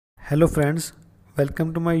Hello friends,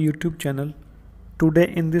 welcome to my YouTube channel.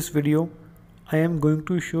 Today in this video, I am going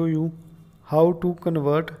to show you how to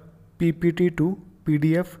convert PPT to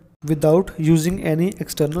PDF without using any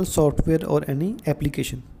external software or any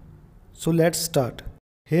application. So let's start.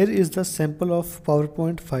 Here is the sample of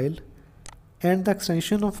PowerPoint file and the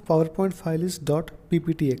extension of PowerPoint file is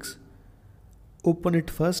 .pptx. Open it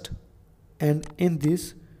first and in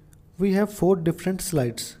this we have 4 different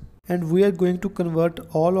slides. And we are going to convert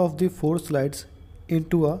all of the 4 slides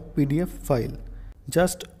into a PDF file.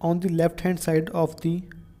 Just on the left hand side of the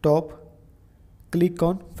top, click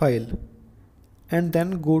on File and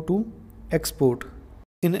then go to Export.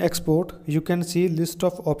 In Export, you can see list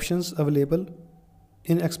of options available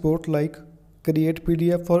in Export like create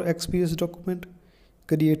PDF for XPS document,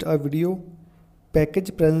 create a video,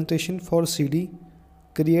 package presentation for CD,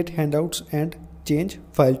 create handouts and change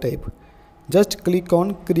file type. Just click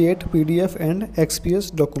on create PDF and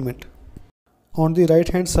XPS document. On the right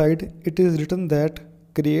hand side it is written that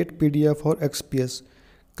create PDF or XPS.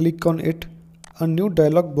 Click on it. A new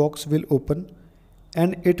dialog box will open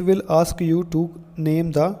and it will ask you to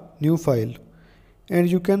name the new file. And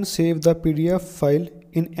you can save the PDF file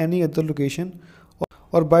in any other location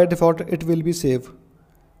or by default it will be saved.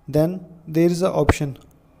 Then there is an option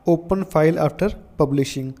open file after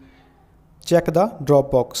publishing. Check the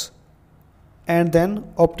drop box. And then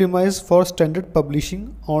optimize for standard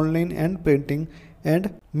publishing online and printing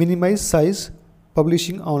and minimize size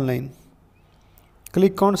publishing online.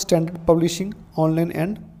 Click on standard publishing online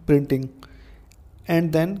and printing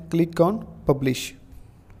and then click on publish.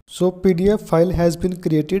 So PDF file has been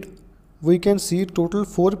created. We can see total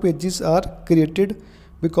 4 pages are created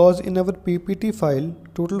because in our PPT file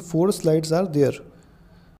total 4 slides are there.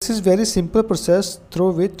 This is very simple process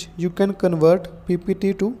through which you can convert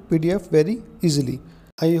PPT to PDF very easily.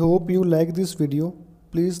 I hope you like this video.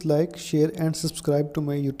 Please like, share and subscribe to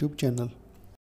my YouTube channel.